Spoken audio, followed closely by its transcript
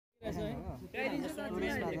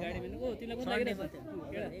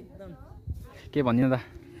के भन्दिनु त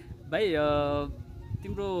भाइ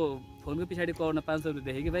तिम्रो फोनको पछाडि कौरमा 500 रुपैयाँ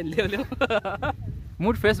देखेँ कि भाइ ल्याउ ल्याउ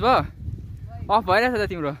मुड फ्रेस भयो अफ भइरहेछ त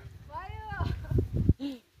तिम्रो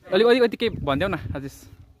अलिकति के भनिदेऊ न राजेश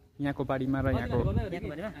यहाँको बारीमा र यहाँको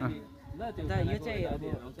आज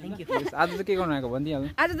चाहिँ के गर्नु आएको भनिदिइहाल्नु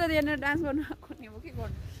आज त यहाँ डान्स गर्नु आएको नि हो के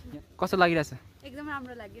गर्नु कस्तो लागिरहेछ एकदम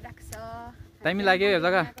राम्रो लागिरहेको छ दामी लाग्यो यो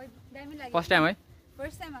जग्गा फर्स्ट टाइम है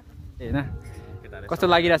फर्स्ट टाइम आएको हैन कस्तो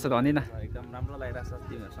लागिरहेछ त भन्दिन एकदम राम्रो लागिरहेछ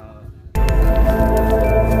तिमीहरुसँग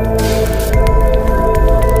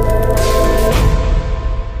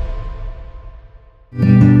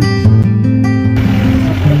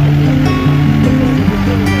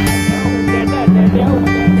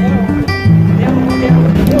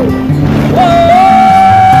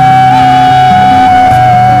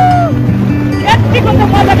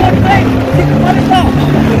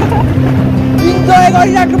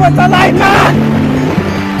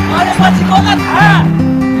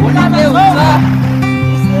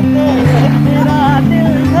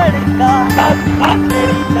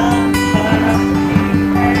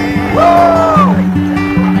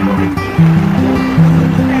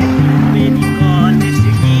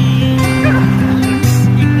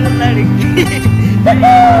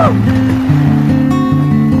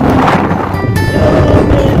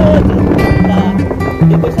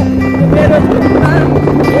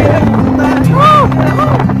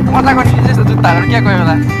मजा गर्ने जस्तो जुत्ताहरू क्या कोही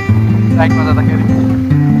बेला राइडमा जाँदाखेरि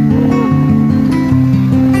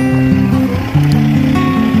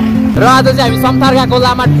र आज चाहिँ हामी समथार गएको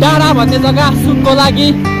लामा डाँडा भन्ने जग्गा सुटको लागि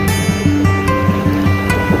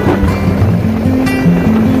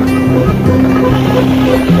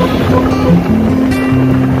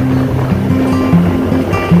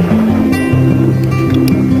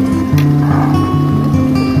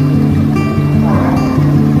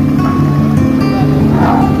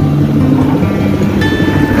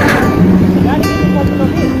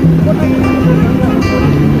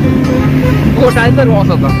कोटा त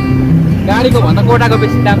आउँछ त गाडीको भन्दा कोटाको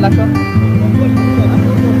बेसी टाइम लाग्छ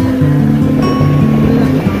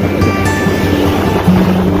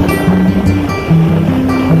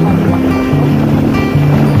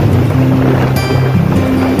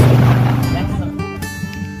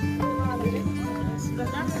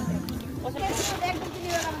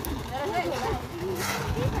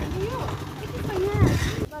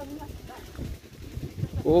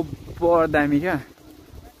ओपर दामी क्या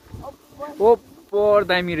ओपर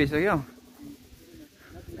दामी रहेछ क्या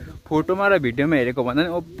फोटोमा र भिडियोमा हेरेको भन्दा नि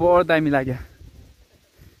ओपर दामी लाग्यो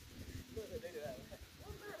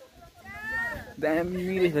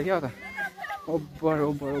दामी रहेछ क्या त ओपर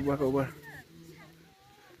ओपर ओपर ओपर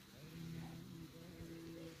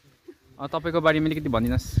तपाईँको बारेमा अलिकति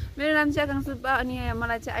भनिदिनुहोस् मेरो नाम चाहिँ आकाङ्क्षा सुब्बा अनि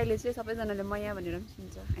मलाई चाहिँ अहिले चाहिँ सबैजनाले मैया भनेर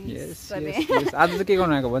चिन्छ आज चाहिँ के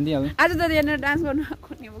गर्नु आएको भनिदिइहाल्नु आज त यहाँ डान्स गर्नु आएको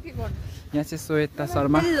नि हो के गर्नु यहाँ चाहिँ श्वेता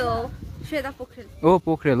शर्मा श्वेता पोखरेल ओ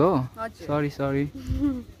पोखरेल हो सरी सरी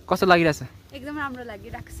कस्तो लागिरहेछ एकदम राम्रो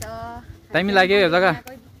लागिरहेको छ दामी लाग्यो यो जग्गा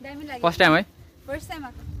दामी लाग्यो फर्स्ट टाइम है फर्स्ट टाइम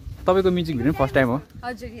आएको तपाईँको म्युजिक भिडियो फर्स्ट टाइम हो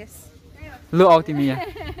हजुर यस लु आऊ तिमी यहाँ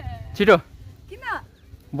छिटो किन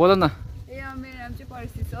बोल न ए मेरो नाम चाहिँ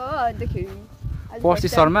पर्सिस हो अन्तखेरि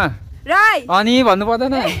पर्सिस शर्मा राई अनि भन्नु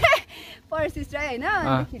पर्दैन पर्सिस राई हैन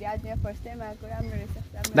अन्तखेरि आज यहाँ फर्स्ट टाइम आएको राम्रो रहेछ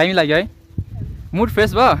दामी लाग्यो है मुड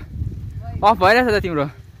फ्रेस भयो अफ भइरहेछ त तिम्रो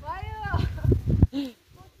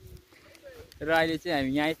र अहिले चाहिँ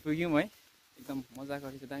हामी यहाँ आइपुग्यौँ है एकदम मजा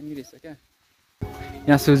गरेको दामी रहेछ क्या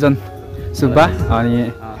यहाँ सुजन सुब्बा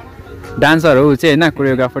अनि डान्सरहरू चाहिँ होइन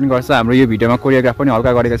कोरियोग्राफ पनि गर्छ हाम्रो यो भिडियोमा कोरियोग्राफ पनि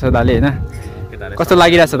हल्का गरेको छ दाले होइन कस्तो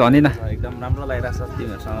लागिरहेछ त भन्दिन एकदम राम्रो लागिरहेछ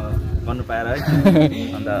तिमीहरुसँग गर्नु पाएर है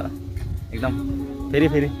अन्त एकदम फेरि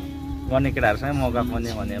फेरि गर्ने केटाहरुसँग मौका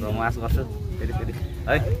पाउने भनेर म आश गर्छु फेरि फेरि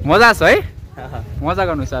है मजा छ है मजा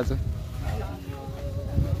गर्नुहोस् आज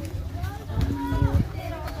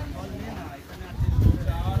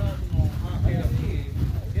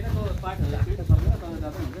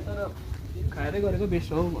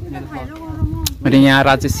अनि यहाँ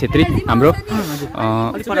राजेश छेत्री हाम्रो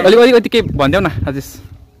अलिकति के भनिदेऊ न राजेश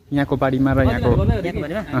यहाँको बारीमा र यहाँको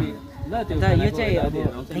यो चाहिँ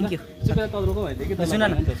अब थ्याङ्क यू सुन न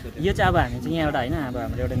यो चाहिँ अब हामी चाहिँ यहाँ एउटा होइन अब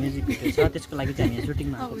हाम्रो एउटा म्युजिक भिडियो छ त्यसको लागि चाहिँ हामी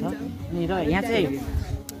सुटिङमा आएको छ अनि र यहाँ चाहिँ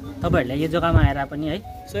तपाईहरुले यो जग्गामा आएर पनि है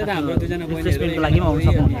रिफ्रेसमेन्टको लागि पनि आउन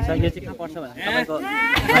सक्नुहुनेछ यो चाहिँ कहाँ पर्छ भने तपाईको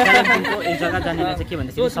कालिम्पोङको एक जग्गा जानेर चाहिँ के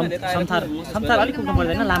भन्दाखेरि समथार समथार अलिक पुग्नु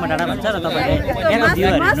पर्दैन लामा डाँडा भन्छ र तपाईहरुले यहाँको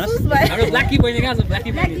भ्यूहरु हेर्नुस्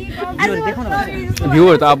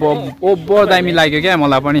भ्यूहरु त अब ओभर दामी लाग्यो क्या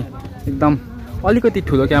मलाई पनि एकदम अलिकति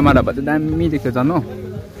ठुलो क्यामेरा भए चाहिँ दामी देख्छ झन् हो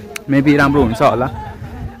मेबी राम्रो हुन्छ होला।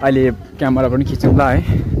 अहिले क्यामेरा पनि खिचौँला है,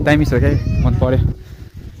 दामी छ क्या, मन पर्यो।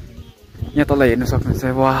 यहाँ तल हेर्न सक्नुहुन्छ।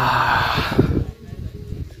 वाह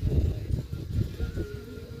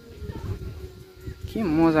के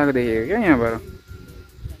मजाको देखेको क्या यहाँबाट,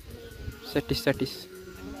 सेटिस।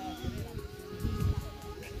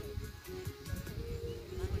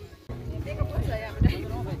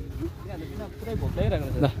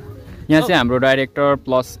 यहाँ चाहिँ हाम्रो director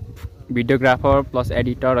plus videographer plus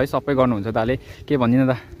editor है सबै गर्नुहुन्छ। दाले के भन्दिनँ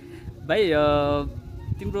त भाइ,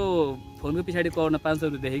 तिम्रो फोनको पछाडि पाउन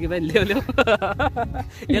 500 रुपियाँ देखेँ कि भाइ, ल्याउ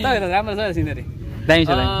यता हेर राम्रो छ सिनेरी, दामी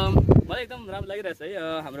छ। मलाई एकदम राम्रो लागिरहेछ है।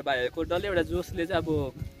 हाम्रो भाइहरूको डल्लै एउटा जोसले चाहिँ अब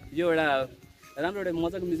यो एउटा राम्रो एउटा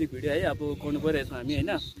मजाको म्युजिक भिडियो है अब गर्नु परिरहेछौँ हामी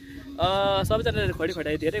होइन। सबैजनाले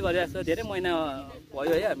खटाइ धेरै गरिरहेको छ, धेरै महिना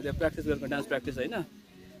भयो है हामीले प्र्याक्टिस गरेको डान्स प्र्याक्टिस होइन।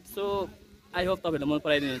 सो आई होप तपाईँहरूले मन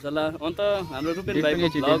पराइदिनुहुन्छ होला। अन्त हाम्रो रुपेन भाइको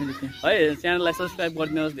भ्लग है च्यानललाई सब्सक्राइब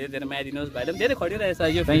गरिदिनुहोस्, धेरै धेरै माया दिनुहोस्। भाइले पनि धेरै खटिरहेछ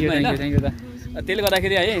यो फिल्ममा होइन। त्यसले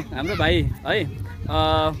गर्दाखेरि है हाम्रो भाइ है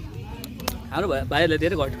हाम्रो भाइहरूले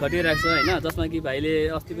धेरै खटिरहेको छ होइन। जसमा कि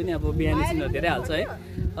भाइले अस्ति पनि अब बिहान सिनहरू धेरै हाल्छ है।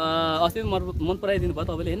 अस्ति पनि मन पराइदिनु भयो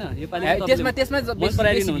तपाईँले होइन, यो पालि मन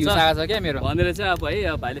पराइदिनुहुन्छ भनेर चाहिँ अब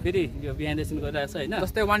है भाइले फेरि यो बिहान सिन गरिरहेको छ होइन।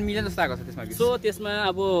 जस्तै 1 मिलियन जस्तो आएको छ त्यसमा। सो त्यसमा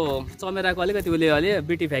अब चमेराको अलिकति उसले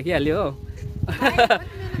बिटी फ्याँकिहाल्यो हो।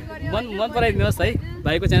 मन पराइदिनुहोस् है,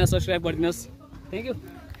 भाइको च्यानल सब्सक्राइब गरिदिनुहोस्। Thank you.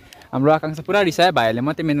 हाम्रो आकाङ्क्षा पुरा रिसायो, भाइहरूले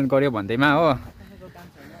मात्रै मेहनत गर्यो भन्दैमा हो।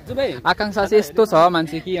 आकाङ्क्षा चाहिँ यस्तो छ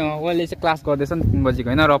मान्छे कि उसले चाहिँ क्लास गर्दैछ नि 3 बजीको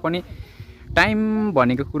होइन, र पनि टाइम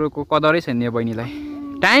भनेको कुरोको कदरै छैन यो बहिनीलाई।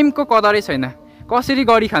 टाइमको कदरै छैन, कसरी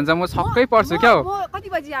गरी खान्छ म छक्कै पर्छु क्या हो। कति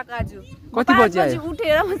बजी आएको आज? कति बजी आयो?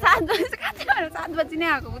 उठेर म 7 बजी नै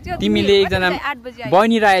आएको बुझ्यौ। तिमीले एकजना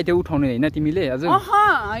बहिनी राखेको थियो उठाउनु होइन तिमीले हजुर?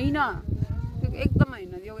 हैन एकदम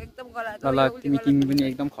हैन, यो एकदम गलत। ल तिमी पनि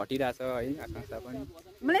एकदम खटिरहेछ है। आकाङ्क्षा पनि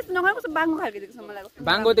मलाई यस्तो नगरेको कस्तो बाङ्गो खालको देख्छ मलाई।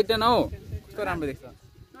 बाङ्गो देख्दैन हौ, कस्तो राम्रो देख्छ।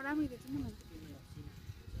 नराम्रो देख्छ नि मलाई।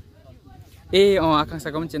 ए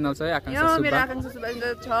आकाङ्क्षाको पनि च्यानल छ है, आकाङ्क्षा सुब्बा। मेरो आकाङ्क्षा सुब्बा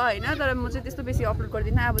छ हैन, तर म चाहिँ त्यस्तो बेसी अपलोड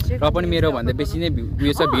गर्दिन। अब चाहिँ र पनि मेरो भन्दा बेसी नै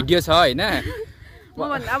उयो छ, भिडियो छ हैन। म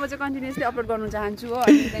भन्दा अब चाहिँ कन्टिन्युअसली अपलोड गर्न चाहन्छु हो।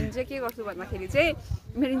 अनि देन चाहिँ के गर्छु भन्दाखेरि चाहिँ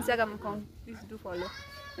मेरो Instagram account please do follow.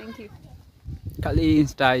 Thank you. खालि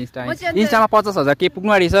इन्स्टामा 50,000 के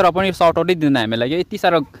पुग्नु आँटेछ र पनि सर्ट आउटै दिँदैन हामीलाई कि यति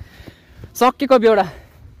साह्रो सकेको बेहोरा।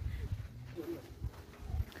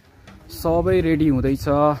 सबै रेडी हुँदैछ।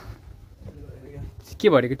 के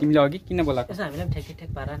भनेको तिमीले अघि किन बोलाएको? हामीलाई ठेक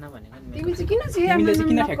पारा नभनेको नि। तिमी चाहिँ किन चाहिँ तिमीले चाहिँ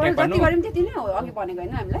किन ठेक पार्नु? जति गरे पनि त्यति नै हो, अघि भनेको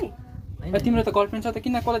हैन हामीलाई। तिम्रो त गर्लफ्रेन्ड छ त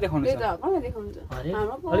किन कसलाई देखाउनु छ? कसलाई देखाउनु छ?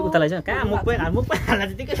 अलिक उता लैजाऊ कहाँ मुख पनि हाल्ला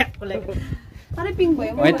त्यतिकै ठ्याक्क लाग्यो। सारै पिङ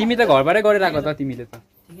भयो। हैन तिमी त घरबाटै गरेर आएको त तिमीले त।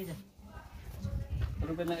 ठिकै छ।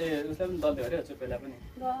 रुपेनले उसलाई पनि दल्दै अरे चुपेला पनि।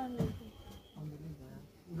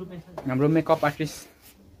 हाम्रो मेकअप आर्टिस्ट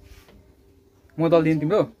म दल दिनु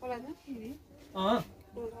तिम्रो?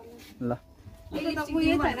 ल केटा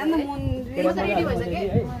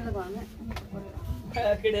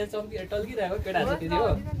टल्किरहेको केटाहरू फेरि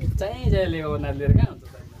हो चाहिँ लिएको उनीहरूले कहाँ हुन्छ?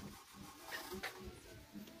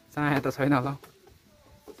 चाहे त छैन होला।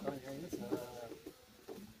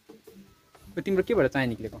 तिम्रो के भएर चाहे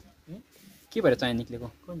निक्लेको? के भएर चाहे निक्लेको?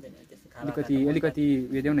 अलिकति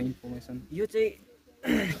उयो देऊ न इन्फर्मेसन। यो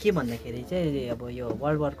चाहिँ के भन्दाखेरि चाहिँ अब यो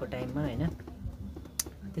वर्ल्ड वारको टाइममा होइन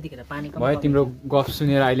त्यतिखेर पानी कम भयो। तिम्रो गफ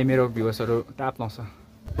सुनेर अहिले मेरो भ्युवर्सहरू टाप लाउँछ।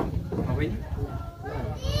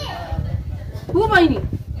 को बहिनी?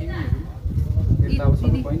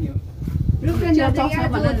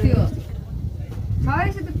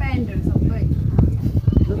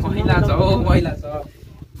 महिला छ हो, महिला छ।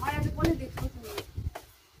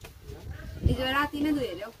 हिजो राति नै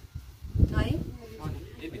धोएर है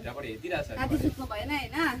भित्रबाट हेरिदिरहेछ। राति सुत्नु भएन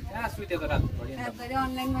होइन? कहाँ सुत्यो त रातभरि? रातभरि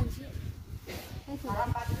अनलाइन मान्छे।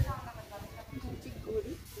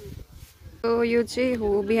 यो चाहिँ हो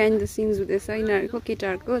बिहाइन्ड द सिन्स हुँदैछ यिनीहरूको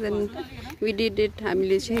केटाहरूको। देन वी डिड इट,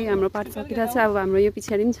 हामीले चाहिँ हाम्रो पार्ट सकिरहेको छ। अब हाम्रो यो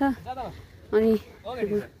पछाडि पनि छ। अनि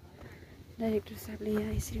डाइरेक्टर साहबले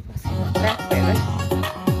यहाँ यसरी बसेर ब्याक भएर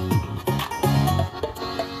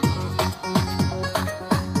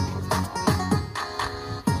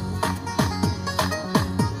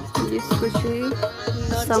यसको चाहिँ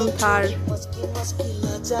सम्थार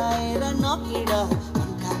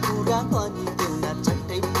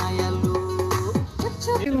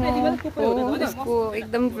उसको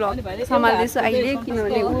एकदम भ्लग सम्हाल्दैछु अहिले,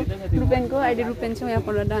 किनभने रुपेनको अहिले रुपेन चाहिँ यहाँ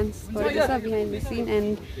पर डान्स गर्दैछ बिहाइन्ड द सिन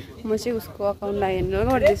एन्ड म चाहिँ उसको अकाउन्टलाई ह्यान्डल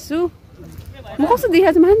गर्दैछु। म कस्तो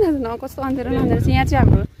देखाएको छु मान्नु न, कस्तो अन्धेर नअन्धेर चाहिँ। यहाँ चाहिँ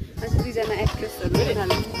हाम्रो 2जना एक्ट्रेसहरू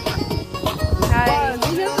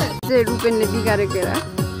चाहिँ रुपेनले बिगारेको हेर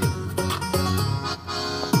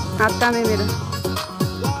हात तामे मेरो।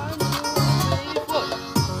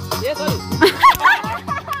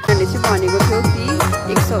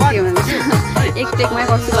 सो के भन्छ एक टेकमै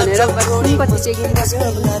गर्छु भनेर कुन कति टेकिङ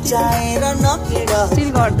स्टिल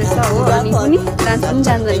गर्दैछ हो अनि कुनै डान्स पनि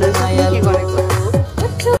जान्दैन के गरेको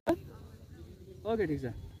ओके ठिक छ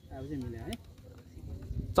अब चाहिँ मिल्यो है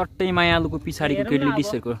चट्टै मायालुको पछाडिको केटली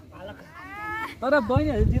डिसहरूको तर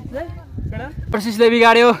बहिनीहरु जित्छ है केटा प्रशिषले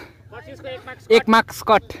बिगाड्यो एक marks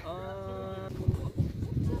cut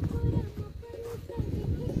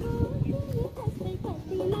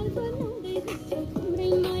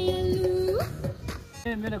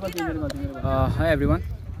Hi everyone.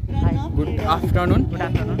 Good afternoon.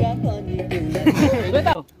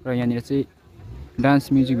 र यहाँनिर चाहिँ डान्स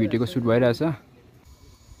म्युजिक भिडियोको सुट भइरहेछ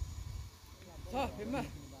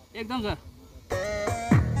एकदम छ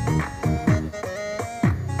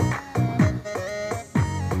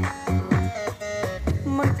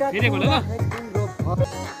फेरि बोल ल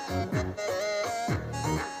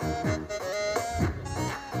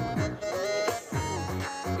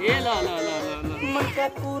ए ल ल ल ल मन का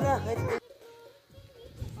पूरा है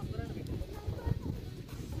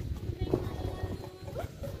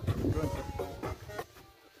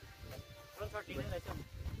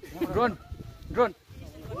ड्रोन ड्रोन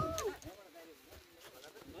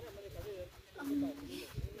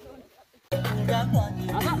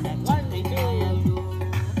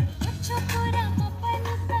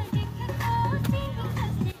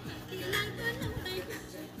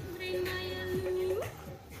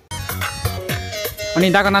अनि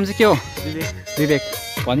दाको नाम चाहिँ के हो विवेक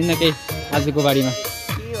भनि न केही आजको बारीमा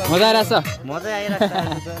मजा आइरहेछ मजा आइरहेछ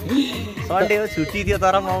सन्डे हो छुट्टी थियो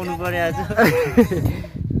तर म आउनु पर्यो आज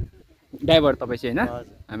ड्राइभर तपाईँ चाहिँ होइन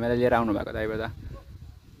हामीलाई लिएर आउनु भएको ड्राइभर दा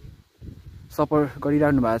सपोर्ट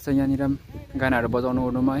गरिराख्नु भएको छ यहाँनिर गानाहरू बजाउनु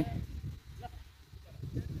ओर्नुमा है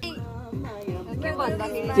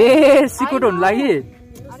ए सिकुट हुनु लागि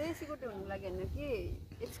अरे सिकुट हुनु लागि हैन कि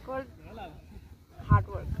इट्स कॉल्ड हार्ड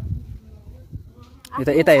वर्क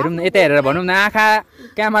यता हेरौँ न यता हेरेर भनौँ न आँखा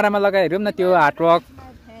क्यामेरामा लगाएर हेरौँ न त्यो हार्डवर्क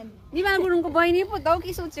निमाल गुरुङको बहिनी पो त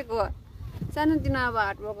के सोचेको सानोतिनो अब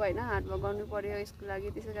हार्डवर्क होइन हार्डवर्क गर्नु पर्यो यसको लागि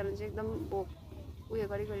त्यसै कारण चाहिँ एकदम उयो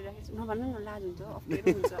गरिराखेको छु नभन्नु न लाज हुन्छ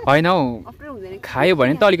अप्ठ्यारो हुन्छ होइन हौ अप्ठ्यारो हुँदैन खायो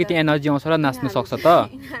भने त अलिकति एनर्जी आउँछ र नाच्नु सक्छ त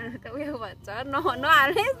उयो भन्छ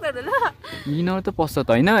नहाल्ने यस्तो ल यिनीहरू त पस्छ त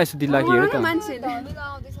होइन यसो दिल्लाकीहरू त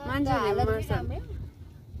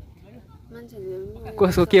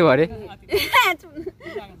कसको के भरे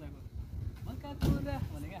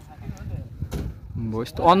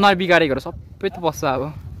यस्तो अनुहार बिगारेकोहरू सबै त पस्छ अब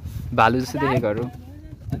भालु जस्तो देखेकोहरू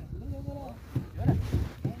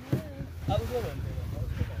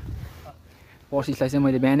पर्सिसलाई चाहिँ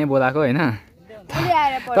मैले बिहानै बोलाएको होइन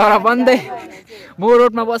तर भन्दै म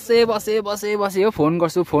रोडमा बसेँ हो फोन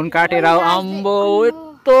गर्छु फोन काटेर आम्बो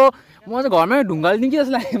यस्तो म चाहिँ घरमै ढुङ्गालिदिउँ कि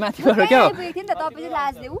जस्तो लाग्यो माथिबाट क्या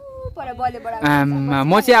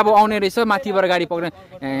म चाहिँ अब आउने रहेछ माथिबाट गाडी पक्रेर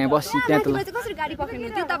बसी त्यहाँ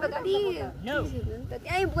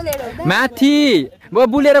माथि अब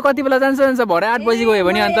बुलेर कति बेला जान्छ भरे 8 बजी गयो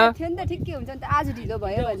भने अन्त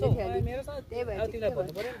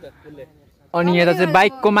अनि यता चाहिँ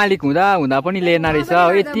बाइकको मालिक हुँदा पनि लिएन रहेछ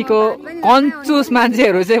यतिको कन्चुस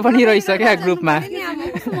मान्छेहरू चाहिँ पनि रहेछ क्या ग्रुपमा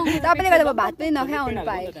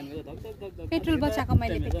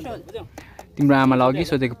तिम्रो आमालाई अघि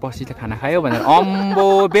सोधेको पछि त खाना खायो भनेर अम्बो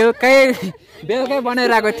बेलुकै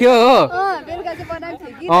बनाइरहेको थियो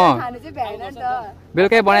हो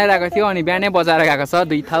बेलुकै बनाइरहेको थियो अनि बिहानै बजाएर गएको छ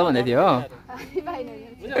 2 थाल भन्दै थियो हो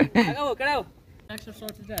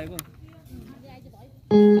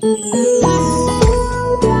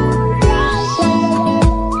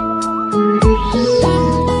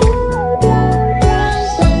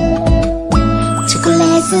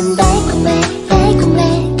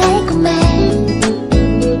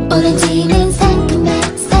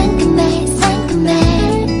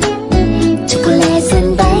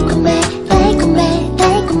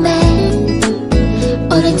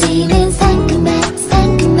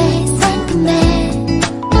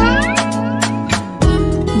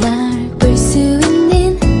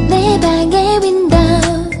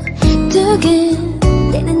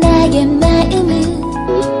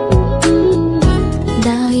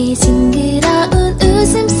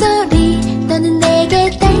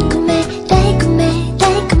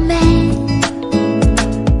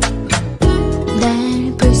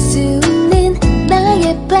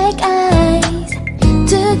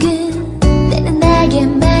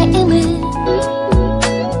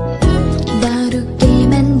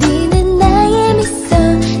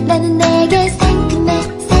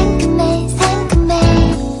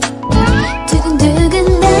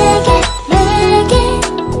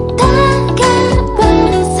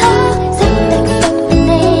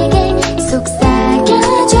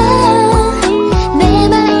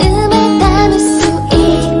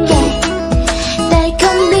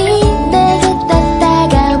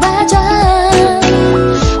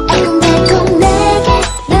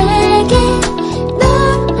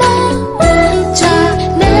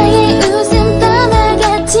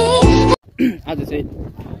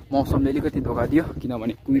दियो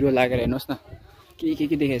किनभने कुहिरो लागेर हेर्नुहोस् न के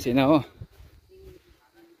देखेको छैन हो।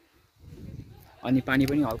 अनि पानी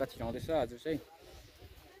पनि हल्का छिराउँदैछ आज चाहिँ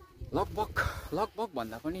लगभग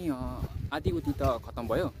भन्दा पनि आधी उति त खतम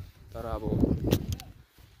भयो। तर अब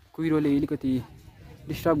कुहिरोले अलिकति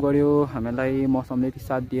डिस्टर्ब गर्यो हामीलाई, मौसमले त्यति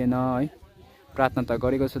साथ दिएन है। प्रार्थना त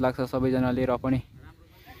गरेको जस्तो लाग्छ सबैजनाले, र पनि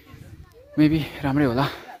मेबी राम्रै होला,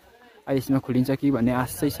 आइसमा खुलिन्छ कि भन्ने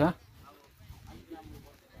आश चाहिँ छ।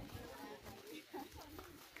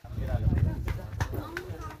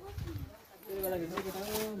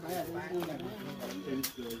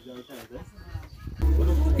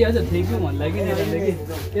 हजुर थ्याङ्क यू भन्दा कि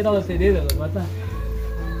यता फेरि पर्छ।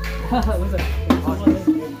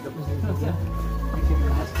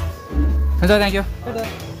 हुन्छ thank you.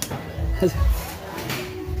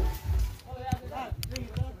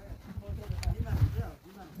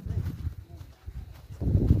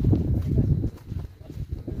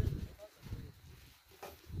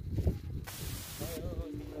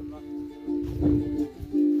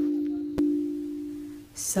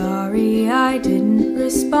 Sorry I didn't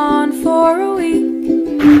respond for a week.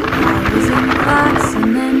 I was in class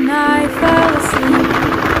and then I fell asleep.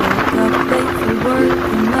 Woke up late for work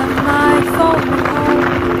and left my phone at home.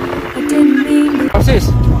 I didn't mean to. Persis.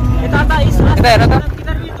 Kita hear ta?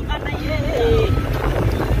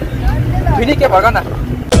 Video ke bhaga na?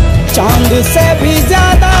 चांद से भी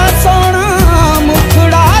ज्यादा सोना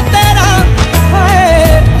मुखड़ा तेरा है,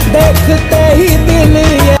 देखते ही दिल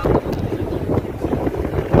ये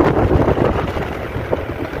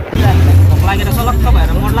लागेर सलक्क भएर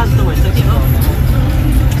मर्ला जस्तो भइसक्यो हो।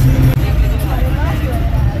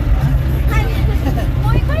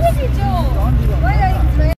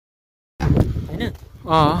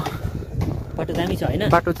 बाटो दामी छ होइन?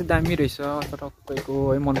 बाटो चाहिँ दामी रहेछ टक्कैको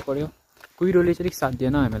है, मन पर्यो। कुहिरोले चाहिँ अलिक साथ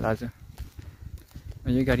दिएन हामीलाई आज।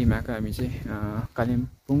 यो गाडीमा आएको हामी चाहिँ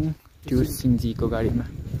कालिम्पोङ टु सिङ्जीको गाडीमा।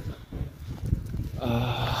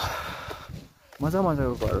 मजाको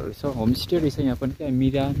घरहरू रहेछ, होमस्टे रहेछ यहाँ पनि क्या,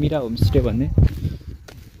 मिरा होमस्टे भन्ने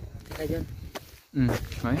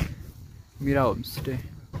है, मिरा होमस्टे।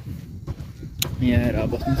 यहाँ आएर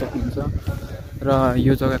बस्नु सक्नुहुन्छ। र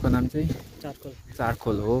यो जग्गाको नाम चाहिँ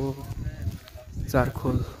चारखोल हो।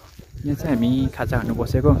 चारखोल यहाँ चाहिँ हामी खाजा खानु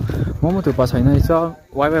बसेको। मोमो थुक्पा छैन रहेछ,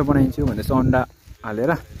 वाइवाई बनाइन्छु भन्दैछ अन्डा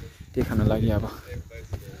हालेर, त्यही खानु लागि। अब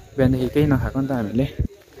बिहानदेखि केही नखाएको नि त हामीले।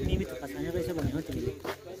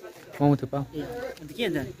 मोमो थुक्पा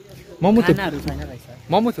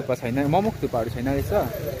मोमो थुक्पा छैन, मोमो थुक्पाहरू छैन रहेछ,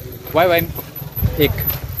 वाइवाई एक।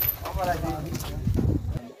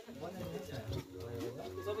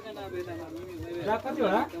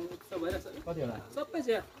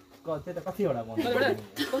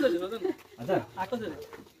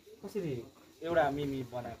 कसरी एउटा मिमी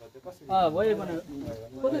बनाएको त्यो कसरी भयो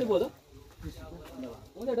कसरी बोल्यो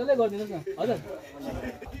हुन्छ डल्लै गरिदिनुहोस् न। हजुर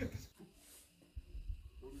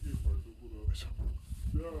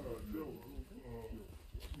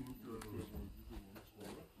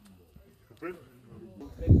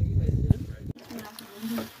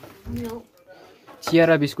चिया र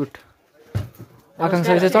बिस्कुट।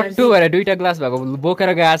 आकाङ्क्षाले चाहिँ चट्टु भएर दुईटा ग्लास भएको बोकेर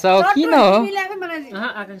गएको छ। किन हो?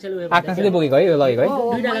 आकाङ्क्षाले बोकेको है, लगेको है।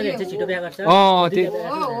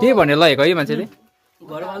 त्यही भनेर लगेको है मान्छेले।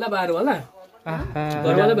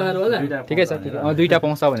 ठिकै छ, दुईटा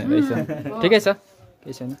पाउँछ भनेर रहेछ। ठिकै छ,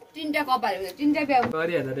 केही छैन।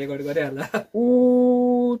 ऊ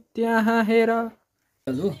त्यहाँ हेर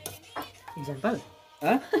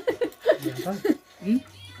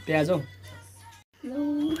प्याज हौ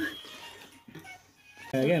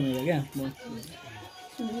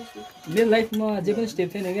मेरो लाइफमा जे पनि स्टेप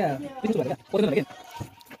थिएन क्या।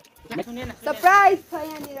 सरप्राइज छ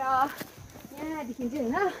यहाँनिर, यहाँदेखि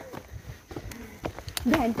चाहिँ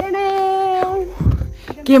होइन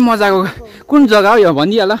के मजाको। कुन जग्गा हो यो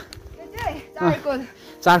भनिदिइहाल।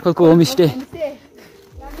 चारखोलको होमस्टे।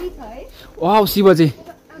 वाउ शिवजी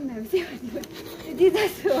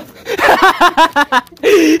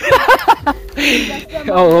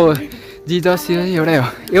ओ जिजस एउटै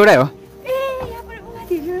हो।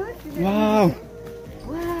 वाउ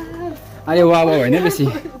अरे वाउ होइन बेसी।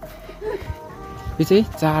 यो चाहिँ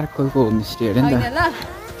चारखोलको होमस्टे अरे नि त।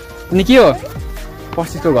 अनि के हो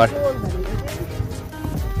पर्सिको घर?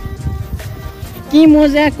 के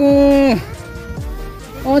मजाको,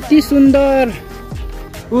 अति सुन्दर।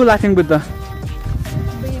 ऊ लाफिङ बुद्ध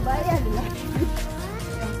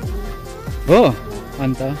हो।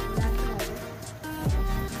 अन्त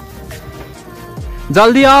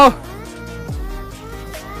जल्दी आओ।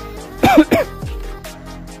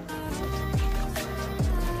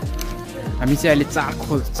 हामी चाहिँ अहिले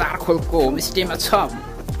चारखोलको होमस्टेमा छ।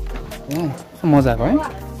 कस्तो मजाको है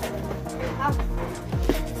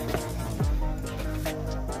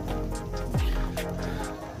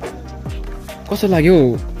कस्तो लाग्यो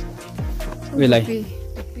उयोलाई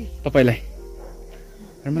तपाईलाई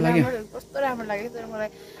राम्रो लाग्यो कस्तो राम्रो लाग्यो तर मलाई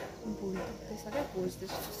भुल दुख्दैछ क्या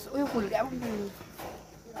खोज्दैछु उयो फुल क्या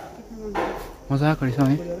मजाको रहेछ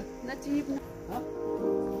है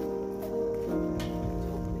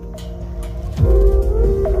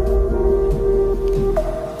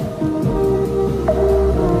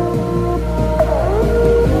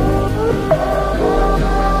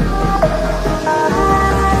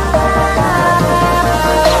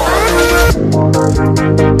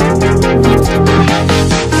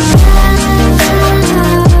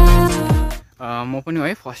म पनि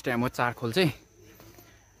है फर्स्ट टाइम हो चारखोल चाहिँ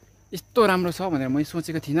यस्तो राम्रो छ भनेर मैले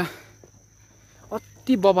सोचेको थिइनँ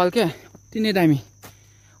अति बबाल क्या अति नै दामी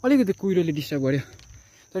अलिकति कुहिरोले डिस्टर्ब गर्यो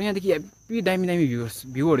तर यहाँदेखि हेभी दामी दामी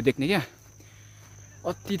भ्यूहरू देख्ने क्या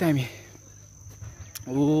अति दामी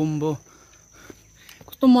ओम्बो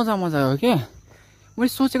कस्तो मजा हो क्या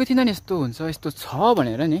मैले सोचेको थिइनँ नि यस्तो हुन्छ यस्तो छ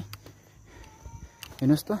भनेर नि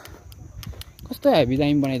हेर्नुहोस् त कस्तो हेभी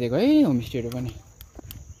दामी बनाइदिएको है होमस्टेहरू पनि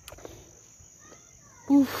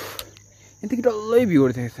यतिकै डल्लै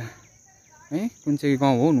भ्यूहरू देखेको छ है कुन चाहिँ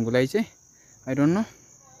गाउँ हो हुनुको लागि चाहिँ आई डोन्ट नो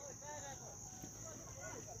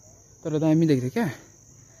तर दामी देख्थ्यो क्या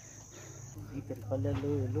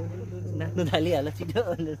नाच्नु थालिहाल्छ छिटो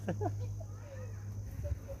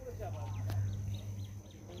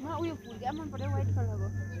उयो फुल क्या मन पर्यो व्हाइट कलरको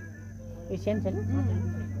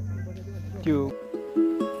त्यो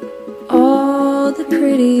All the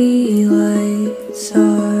pretty lights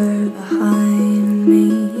are behind me.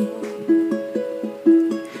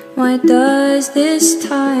 Why does this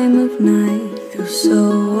time of night feel so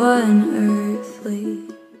unearthly?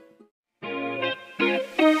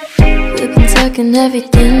 We've been talking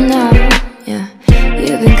everything now, yeah.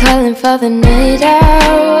 You've been calling for the night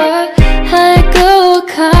out. Let go of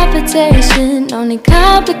competition, only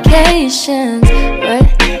complications. What?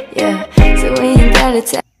 Yeah, so we ain't gotta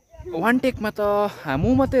tell. One टेकमा त म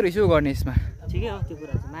मात्रै रहेछु गर्ने यसमा ठिकै हो त्यो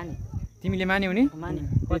कुरा चाहिँ माने तिमीले मान्यौ नि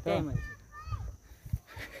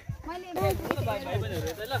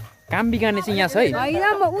काम बिगार्ने चाहिँ यहाँ छ है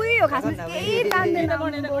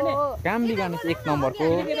काम बिगार्ने चाहिँ 1 नम्बरको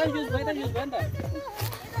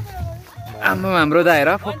हाम्रो दाएर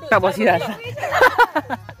फोक्टा बसिरहेछ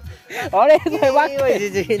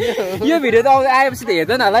यो भिडियो त आएपछि त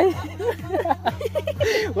हेर्दैन होला है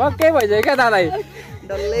वाक्कै भइसक्यो क्या दालाई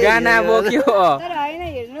गाना बोक्यो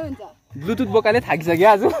ब्लुटुथ बोकाले थाकिसक्यो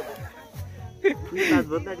आज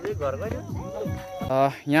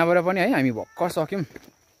यहाँबाट पनि है हामी भर्खर सक्यौँ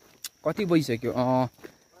कति बजिसक्यो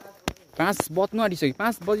 5 बज्नु आँटिसक्यो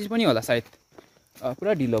 5 बजी पनि होला सायद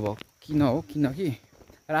पुरा ढिलो भयो किनकि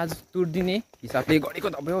आज टुर दिने हिसाबले गरेको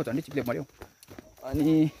दबायो झन्डै चिप्ले पऱ्यो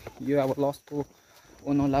अनि यो अब लसको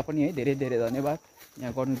ओनरलाई पनि है धेरै धेरै धन्यवाद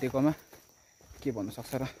यहाँ गर्नु दिएकोमा के भन्नु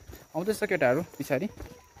सक्छ र आउँदैछ केटाहरू पछाडि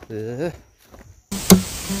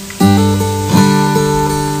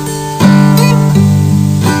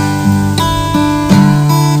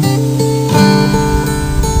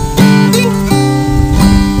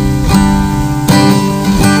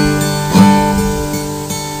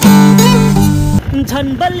झन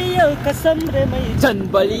बलियो कसम रे मै झन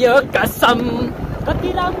बलियो कसम कति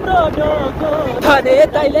राम्रो डोको धने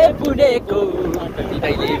दाइले बुनेको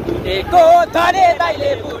धने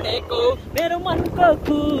दाइले बुनेको मेरो मनको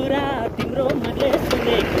कुरा तिम्रो मनले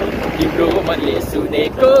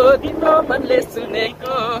सुनेको तिम्रो मनले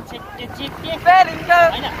सुनेको चिट्टी चिट्टी फेरिङ्ग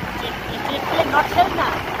हैन चिट्टी चिट्टी नखेल्ना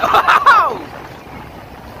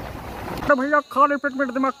भैया खाली पेट में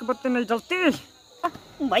दिमाग की बत्ती नहीं जलती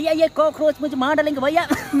भैया ये कॉकरोच मुझे मार डालेंगे भैया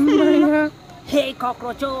हे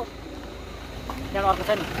कॉकरोचो यहाँ अर्को छ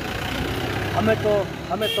नि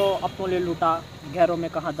हमें तो अपनों ले लूटा गैरों में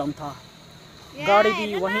कहाँ दम था गाड़ी भी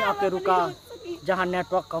वहीं आके रुका जहाँ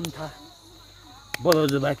नेटवर्क कम था बोलो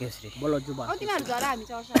जुबा केसरी बोलो जुबा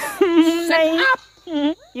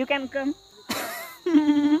यू कैन कम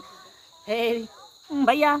हे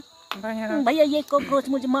भैया ये कॉकरोच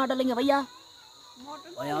मुझे मार डालेंगे भैया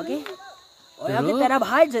आगे तेरा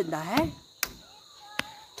भाई जिंदा है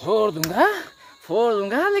फोड़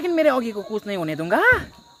दूंगा लेकिन मेरे आगे को कुछ नहीं होने दूंगा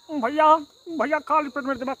भैया खाली पेट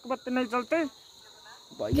में दिमाग की बत्ती नहीं चलते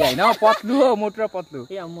भैया हैन पतलु हो मोटो पतलु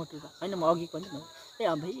ए मोटो हैन म अघि पनि ए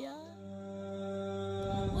भैया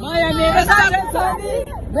माया मेरो सारे सानी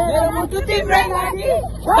मेरो मुटु तिम्रै लागि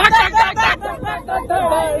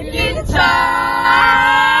लिन्छ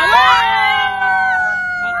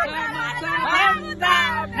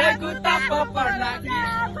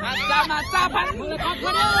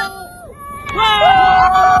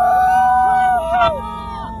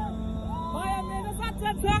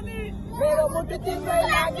मेरो मुटु तिम्रै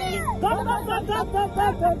लागि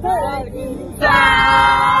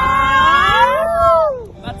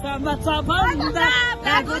माछा भन्दा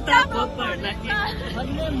लागु त पर्ला कि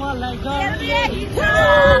भन्ने मलाई गरिरहेछ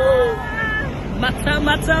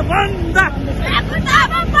माछा भन्दा लागु त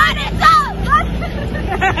परेछ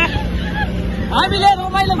हामीले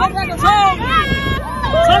रमाइलो गरिरहेको छौँ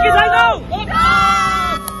सकी छैनौ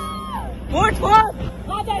भोट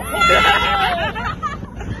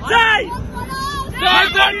जय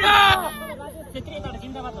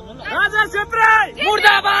राजा छेत्री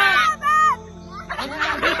मुर्दाबाद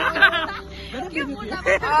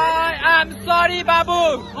I'm sorry, Babu.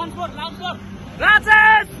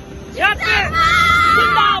 Rajesh!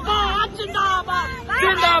 जिंदाबाद जिंदाबाद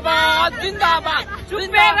Zindabad, Zindabad.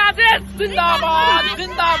 Chutme Rajesh, Zindabad,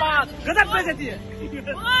 Zindabad. गजब बेइज्जती है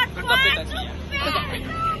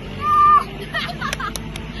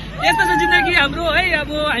यस्तो छ जिन्दगी हाम्रो है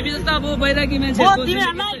अब हामी जस्तो अब बैरागी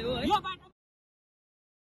मान्छेहरुको